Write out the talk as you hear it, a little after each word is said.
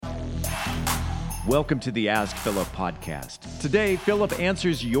Welcome to the Ask Philip podcast. Today, Philip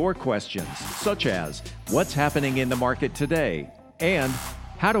answers your questions, such as, what's happening in the market today? And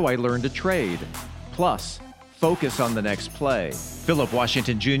how do I learn to trade? Plus, focus on the next play. Philip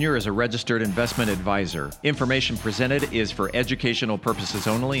Washington Jr. is a registered investment advisor. Information presented is for educational purposes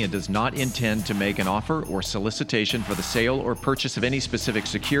only and does not intend to make an offer or solicitation for the sale or purchase of any specific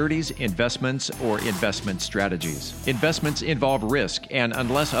securities, investments, or investment strategies. Investments involve risk and,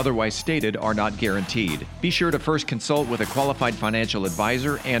 unless otherwise stated, are not guaranteed. Be sure to first consult with a qualified financial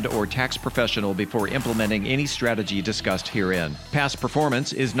advisor and/or tax professional before implementing any strategy discussed herein. Past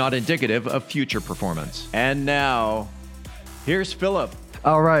performance is not indicative of future performance. And now, here's Philip.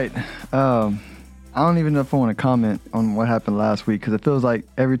 All right. I don't even know if I want to comment on what happened last week because it feels like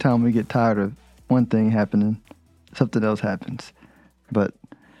every time we get tired of one thing happening, something else happens. But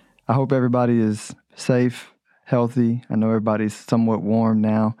I hope everybody is safe, healthy. I know everybody's somewhat warm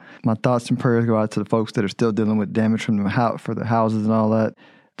now. My thoughts and prayers go out to the folks that are still dealing with damage from for their houses and all that.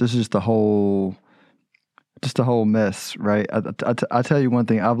 This is just a whole mess, right? I tell you one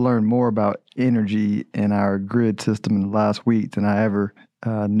thing, I've learned more about energy in our grid system in the last week than I ever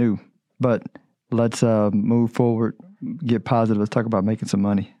knew. But let's move forward, get positive. Let's talk about making some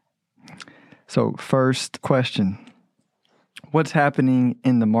money. So first question, what's happening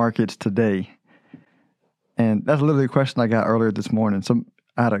in the markets today? And that's literally a question I got earlier this morning.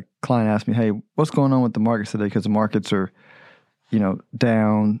 I had a client ask me, hey, what's going on with the markets today? Because the markets are,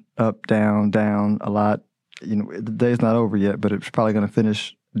 down, up, down a lot. The day's not over yet, but it's probably going to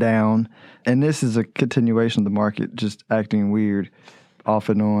finish down. And this is a continuation of the market just acting weird off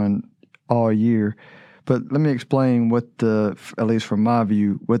and on all year. But let me explain what at least from my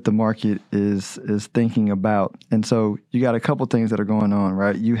view, what the market is thinking about. And so you got a couple things that are going on,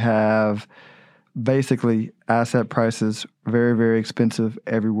 right? You have basically asset prices very, very expensive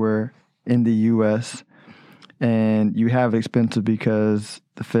everywhere in the U.S. And you have it expensive because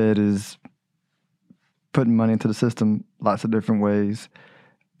the Fed is putting money into the system lots of different ways.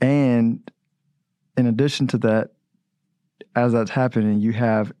 And in addition to that, as that's happening, you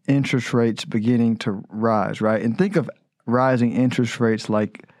have interest rates beginning to rise, right? And think of rising interest rates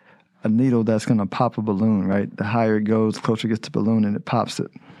like a needle that's going to pop a balloon, right? The higher it goes, the closer it gets to the balloon and it pops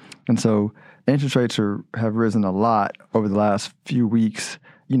it. And so interest rates have risen a lot over the last few weeks.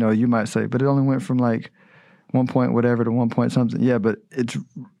 You might say, but it only went from like 1 point whatever to 1 point something. Yeah, but it's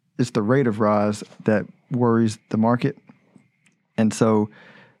the rate of rise that worries the market. And so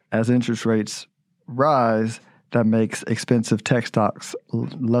as interest rates rise, that makes expensive tech stocks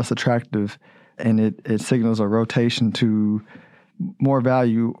less attractive, and it signals a rotation to more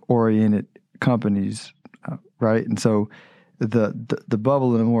value-oriented companies, right? And so the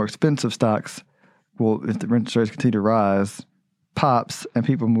bubble in the more expensive stocks will, if the interest rates continue to rise, pops, and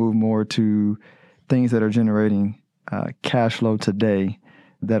people move more to things that are generating cash flow today,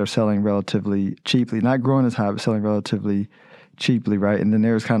 that are selling relatively cheaply, not growing as high, but selling relatively cheaply, right? And then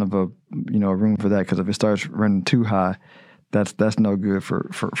there's kind of a room for that, because if it starts running too high, that's no good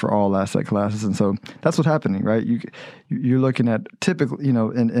for all asset classes. And so that's what's happening, right? You're looking at typically,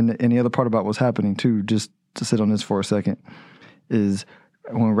 and the other part about what's happening too, just to sit on this for a second, is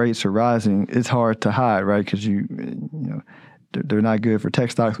when rates are rising, it's hard to hide, right? Because they're not good for tech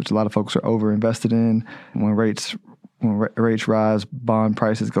stocks, which a lot of folks are over invested in. When rates rise, bond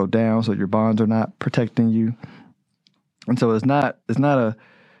prices go down, so your bonds are not protecting you. And so it's not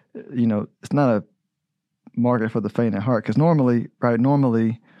a market for the faint at heart, because normally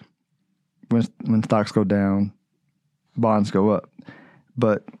when stocks go down, bonds go up.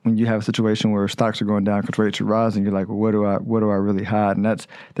 But when you have a situation where stocks are going down because rates are rising, you're like, well, what do I really hide? And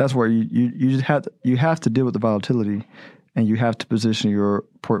that's where you just have to deal with the volatility, and you have to position your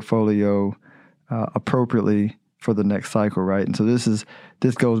portfolio appropriately for the next cycle, right? And so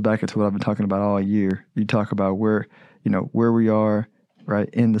this goes back into what I've been talking about all year. You talk about where we are, right,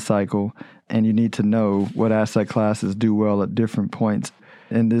 in the cycle, and you need to know what asset classes do well at different points.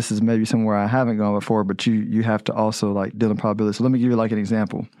 And this is maybe somewhere I haven't gone before, but you have to also deal in probability. So let me give you an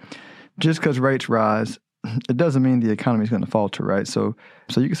example. Just because rates rise, it doesn't mean the economy is going to falter, right? So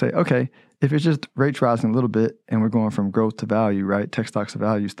you can say, okay, if it's just rates rising a little bit and we're going from growth to value, right, tech stocks to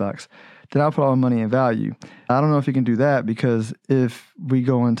value stocks, then I'll put all my money in value. I don't know if you can do that, because if we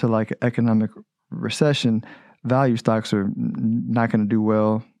go into an economic recession, value stocks are not going to do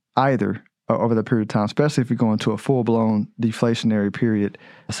well either over that period of time, especially if we go into a full-blown deflationary period,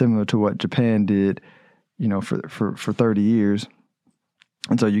 similar to what Japan did, for 30 years.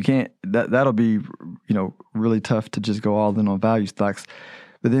 And so you can't, that'll be, really tough to just go all in on value stocks.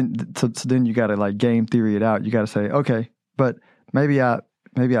 But then, so then you got to game theory it out. You got to say, okay, but maybe I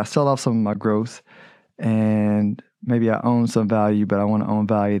maybe I sell off some of my growth and maybe I own some value, but I want to own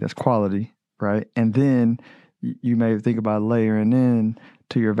value that's quality, right? And then you may think about layering in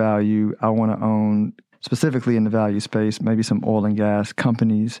to your value. I want to own, specifically in the value space, maybe some oil and gas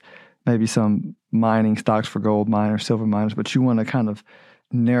companies, maybe some mining stocks for gold miners, silver miners, but you want to kind of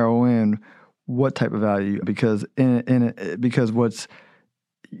narrow in what type of value, because because what's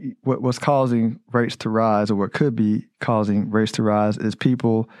causing rates to rise, or what could be causing rates to rise, is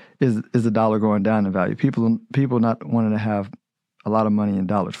the dollar going down in value. People not wanting to have a lot of money in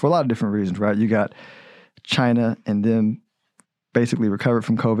dollars for a lot of different reasons, right? You got China and them basically recovered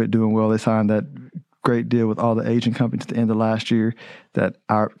from COVID, doing well. They signed that great deal with all the Asian companies at the end of last year that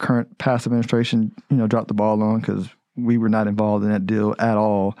our current past administration, dropped the ball on, because we were not involved in that deal at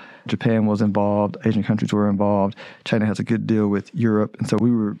all. Japan was involved. Asian countries were involved. China has a good deal with Europe. And so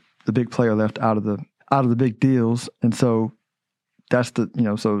we were the big player left out of the big deals. And so that's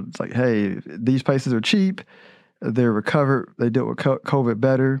so it's like, hey, these places are cheap. They're recovered. They dealt with COVID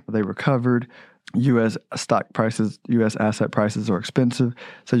better. They recovered. U.S. stock prices, U.S. asset prices are expensive.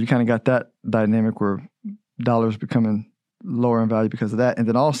 So you kind of got that dynamic where dollars becoming lower in value because of that. And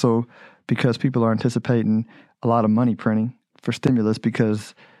then also because people are anticipating a lot of money printing for stimulus,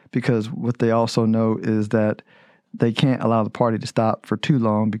 because what they also know is that they can't allow the party to stop for too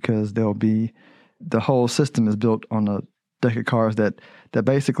long, because the whole system is built on a deck of cards that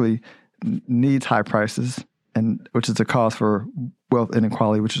basically needs high prices, and which is a cause for wealth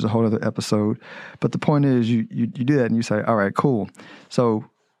inequality, which is a whole other episode. But the point is, you do that and you say, all right, cool. So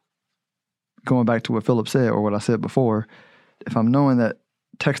going back to what Philip said, or what I said before, if I'm knowing that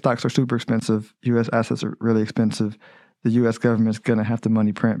tech stocks are super expensive, U.S. assets are really expensive, the U.S. government's going to have to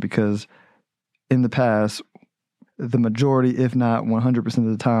money print, because in the past, the majority, if not 100% of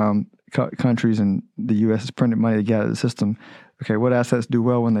the time, countries in the U.S. has printed money to get out of the system. Okay, what assets do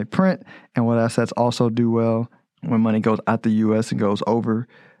well when they print, and what assets also do well when money goes out the U.S. and goes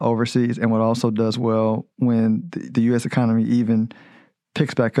overseas, and what also does well when the U.S. economy even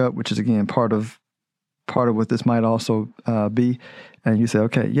picks back up, which is, again, part of what this might also be. And you say,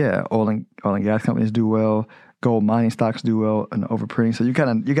 okay, yeah, oil and gas companies do well, gold mining stocks do well, and overprinting. So you got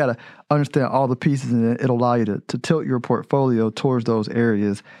to understand all the pieces, and it'll allow you to tilt your portfolio towards those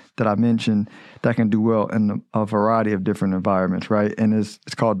areas that I mentioned that can do well in a variety of different environments, right? And it's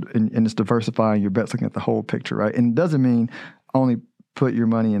called, and it's diversifying your bets, looking at the whole picture, right? And it doesn't mean only put your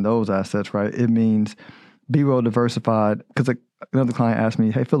money in those assets, right? It means be well diversified. Because another client asked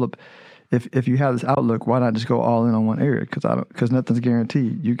me, hey, Philip, if you have this outlook, why not just go all in on one area? Because nothing's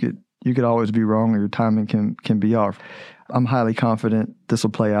guaranteed. You could always be wrong, or your timing can be off. I'm highly confident this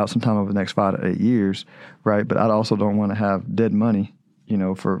will play out sometime over the next 5 to 8 years, right? But I also don't want to have dead money,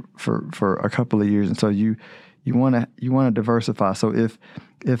 for a couple of years. And so you want to diversify. So if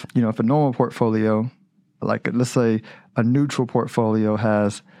a normal portfolio, like let's say a neutral portfolio,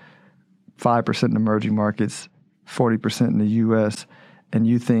 has 5% in emerging markets, 40% in the U.S., and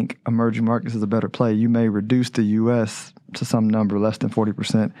you think emerging markets is a better play, you may reduce the U.S. to some number less than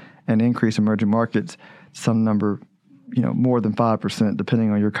 40% and increase emerging markets some number, more than 5%,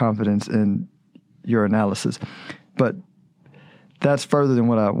 depending on your confidence in your analysis. But that's further than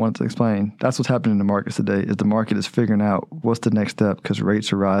what I wanted to explain. That's what's happening in the markets today, is the market is figuring out what's the next step, because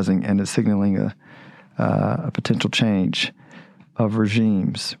rates are rising, and it's signaling a potential change of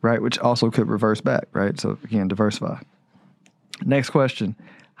regimes, right? Which also could reverse back, right? So again, diversify. Next question.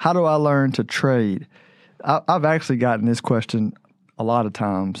 How do I learn to trade? I've actually gotten this question a lot of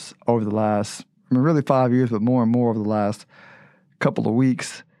times over the last, really 5 years, but more and more over the last couple of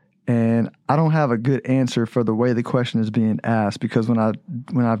weeks. And I don't have a good answer for the way the question is being asked, because when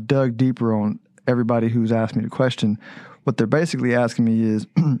I've dug deeper on everybody who's asked me the question, what they're basically asking me is,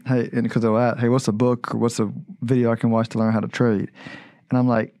 hey, and because they'll ask, hey, what's a book or what's a video I can watch to learn how to trade? And I'm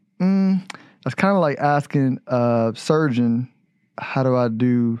like, that's kind of like asking a surgeon, how do I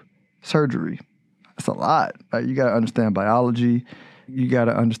do surgery? It's a lot, right? You got to understand biology. You got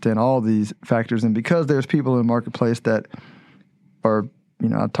to understand all these factors. And because there's people in the marketplace that are,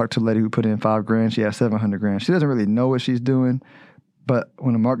 I talked to a lady who put in $5,000. She has $700,000. She doesn't really know what she's doing. But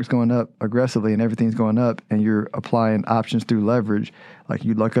when the market's going up aggressively and everything's going up, and you're applying options through leverage, like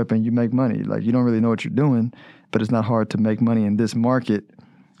you luck up and you make money. Like, you don't really know what you're doing, but it's not hard to make money in this market.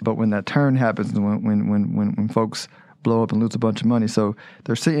 But when that turn happens, when folks blow up and lose a bunch of money, so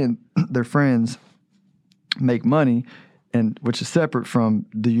they're seeing their friends make money, and which is separate from,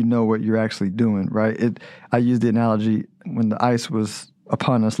 do you know what you're actually doing, right? I use the analogy when the ice was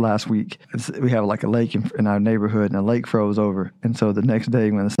upon us last week. We have like a lake in our neighborhood, and the lake froze over. And so the next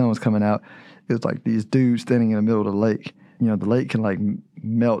day when the sun was coming out, it was like these dudes standing in the middle of the lake. the lake can like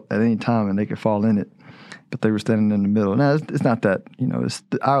melt at any time and they could fall in it. But they were standing in the middle. Now, it's not that,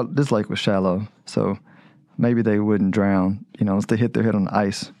 this lake was shallow, so maybe they wouldn't drown, unless they hit their head on the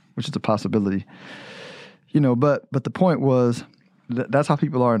ice, which is a possibility. But the point was that's how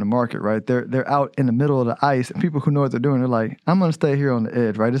people are in the market, right? They're out in the middle of the ice, and people who know what they're doing, they're like, I'm going to stay here on the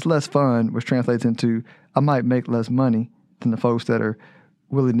edge, right? It's less fun, which translates into I might make less money than the folks that are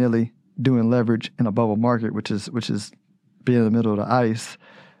willy-nilly doing leverage in a bubble market, which is being in the middle of the ice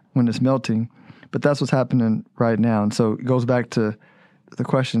when it's melting. But that's what's happening right now. And so it goes back to the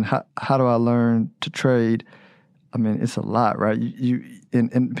question, how do I learn to trade? I mean, it's a lot, right?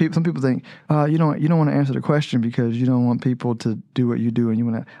 Some people think, you don't want to answer the question because you don't want people to do what you do, and you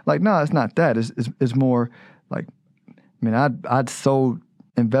want to, like, no, it's not that. It's more like, I'd sold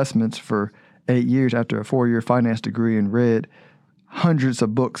investments for 8 years after a 4-year finance degree and read hundreds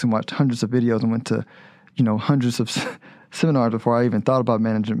of books and watched hundreds of videos and went to, hundreds of seminars before I even thought about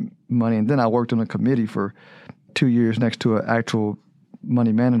managing money. And then I worked on a committee for 2 years next to an actual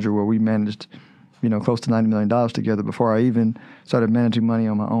money manager where we managed, close to $90 million together before I even started managing money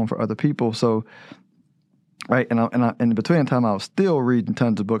on my own for other people. So, right, and in between time, I was still reading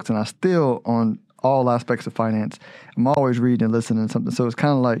tons of books, and I still on all aspects of finance. I'm always reading and listening to something. So it's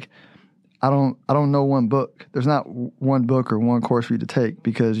kind of like I don't know one book. There's not one book or one course for you to take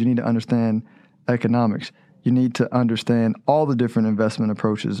because you need to understand economics. You need to understand all the different investment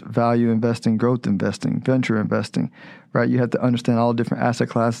approaches, value investing, growth investing, venture investing, right? You have to understand all the different asset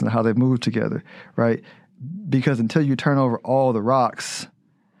classes and how they move together, right? Because until you turn over all the rocks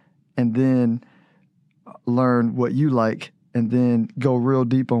and then learn what you like and then go real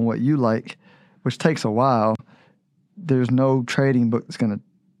deep on what you like, which takes a while, there's no trading book that's going to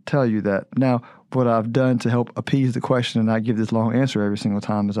tell you that. Now, what I've done to help appease the question and not give this long answer every single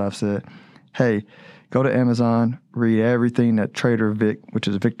time is I've said, hey, go to Amazon, read everything that Trader Vic, which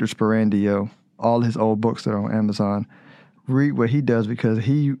is Victor Sperandio, all his old books that are on Amazon. Read what he does because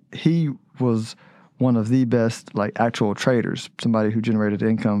he was one of the best like actual traders, somebody who generated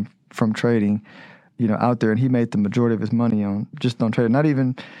income from trading, out there, and he made the majority of his money on trading. Not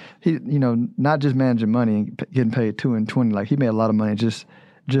even not just managing money and getting paid 2 and 20. Like he made a lot of money just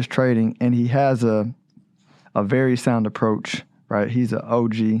trading, and he has a very sound approach, right? He's an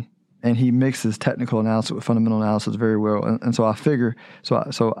OG. And he mixes technical analysis with fundamental analysis very well. And so I figure,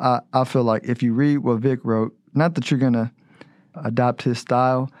 I feel like if you read what Vic wrote, not that you're going to adopt his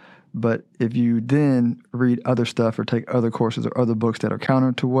style, but if you then read other stuff or take other courses or other books that are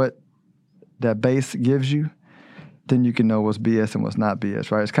counter to what that base gives you, then you can know what's BS and what's not BS,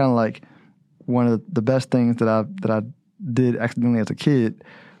 right? It's kind of like one of the best things that I did accidentally as a kid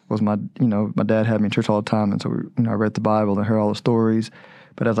was my dad had me in church all the time. And so I read the Bible and heard all the stories.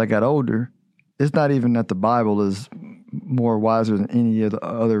 But as I got older, it's not even that the Bible is more wiser than any of the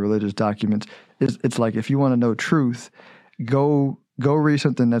other religious documents. It's like if you want to know truth, go read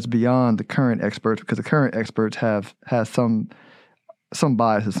something that's beyond the current experts, because the current experts has some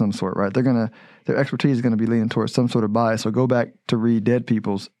bias of some sort, right? Their expertise is gonna be leaning towards some sort of bias. So go back to read dead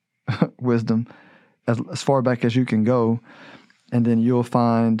people's wisdom as far back as you can go, and then you'll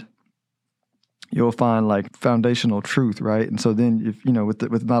find like foundational truth, right? And so then, if with the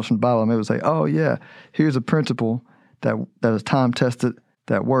knowledge from the Bible, I'm able to say, oh yeah, here's a principle that is time tested,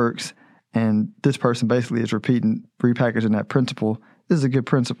 that works, and this person basically is repackaging that principle. This is a good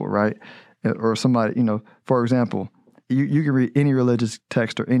principle, right? Or somebody, for example, you can read any religious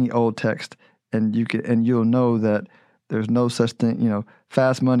text or any old text, and you'll know that there's no such thing.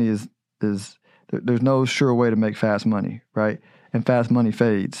 Fast money is there's no sure way to make fast money, right? And fast money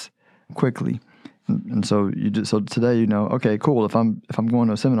fades quickly. And so today, okay, cool. If I'm going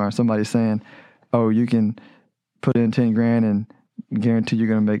to a seminar and somebody's saying, oh, you can put in 10 grand and guarantee you're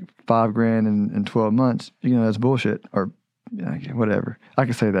going to make 5 grand in 12 months, that's bullshit, or whatever. I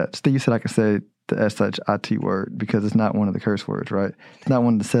can say that. Steve said I could say the SHIT word because it's not one of the curse words, right? It's not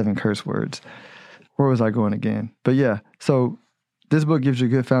one of the 7 curse words. Where was I going again? But yeah, so this book gives you a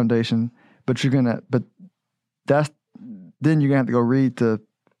good foundation, but then you're going to have to go read the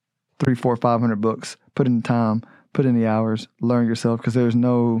 300, 400, 500 books, put in the time, put in the hours, learn yourself, because there's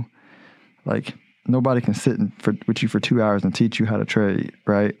nobody can sit with you for 2 hours and teach you how to trade,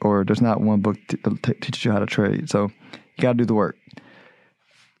 right? Or there's not one book that teaches you how to trade. So you got to do the work.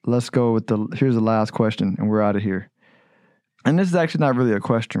 Let's go with here's the last question, and we're out of here. And this is actually not really a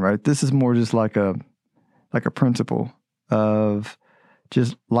question, right? This is more just like a principle of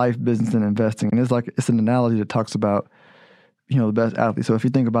just life, business, and investing. And it's an analogy that talks about the best athletes. So if you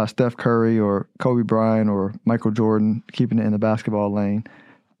think about Steph Curry or Kobe Bryant or Michael Jordan, keeping it in the basketball lane,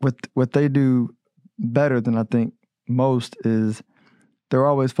 what they do better than I think most is they're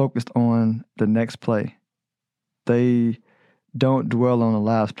always focused on the next play. They don't dwell on the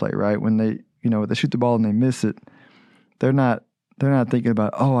last play, right? When they shoot the ball and they miss it, they're not thinking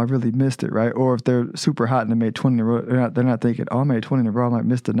about, oh, I really missed it, right? Or if they're super hot and they made 20 in a row, they're not thinking, oh, I made 20 in a row, I might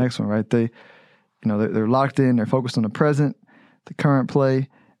miss the next one, right? They're locked in, they're focused on the present, the current play,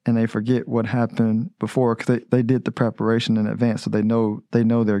 and they forget what happened before because they did the preparation in advance, so they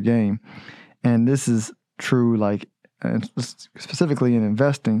know their game. And this is true, like, and specifically in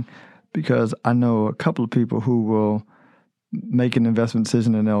investing, because I know a couple of people who will make an investment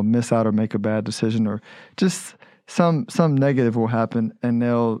decision and they'll miss out or make a bad decision, or just some negative will happen and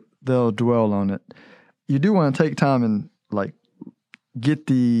they'll dwell on it. You do want to take time and like get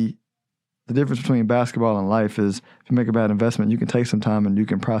the difference between basketball and life is if you make a bad investment, you can take some time and you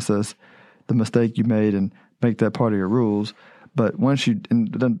can process the mistake you made and make that part of your rules. But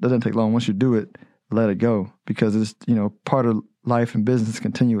it doesn't take long. Once you do it, let it go, because it's, part of life and business is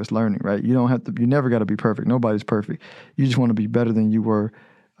continuous learning, right? You never got to be perfect. Nobody's perfect. You just want to be better than you were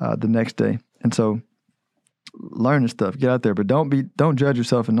the next day. And so learn this stuff, get out there, but don't judge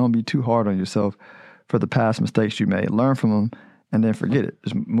yourself and don't be too hard on yourself for the past mistakes you made. Learn from them and then forget it.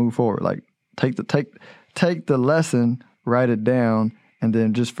 Just move forward. Like take the lesson, write it down, and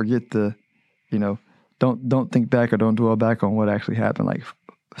then just forget don't think back or don't dwell back on what actually happened. Like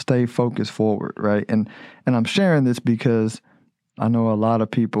stay focused forward, right? And I'm sharing this because I know a lot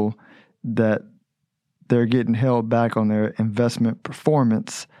of people that they're getting held back on their investment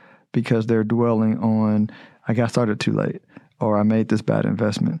performance because they're dwelling on, I got started too late, or I made this bad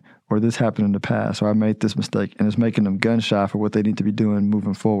investment, or this happened in the past, or I made this mistake, and it's making them gun shy for what they need to be doing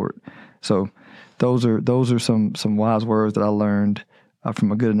moving forward. So those are some wise words that I learned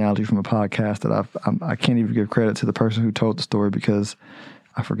from a good analogy from a podcast that I can't even give credit to the person who told the story because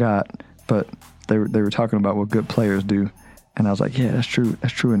I forgot, but they were talking about what good players do. And I was like, yeah, that's true.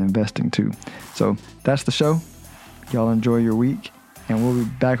 That's true in investing too. So that's the show. Y'all enjoy your week. And we'll be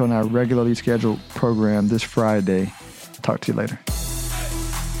back on our regularly scheduled program this Friday. Talk to you later.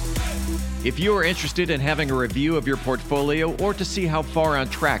 If you are interested in having a review of your portfolio or to see how far on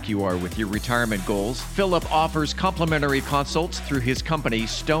track you are with your retirement goals, Philip offers complimentary consults through his company,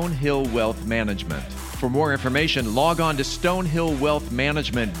 Stonehill Wealth Management. For more information, log on to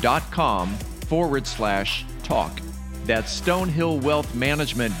stonehillwealthmanagement.com/talk. That's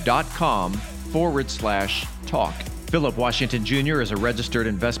stonehillwealthmanagement.com/talk. Philip Washington Jr. is a registered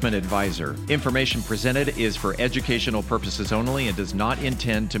investment advisor. Information presented is for educational purposes only and does not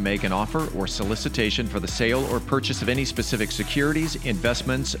intend to make an offer or solicitation for the sale or purchase of any specific securities,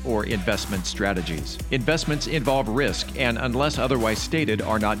 investments, or investment strategies. Investments involve risk and, unless otherwise stated,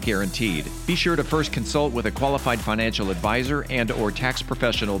 are not guaranteed. Be sure to first consult with a qualified financial advisor and/or tax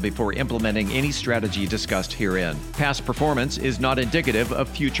professional before implementing any strategy discussed herein. Past performance is not indicative of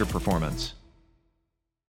future performance.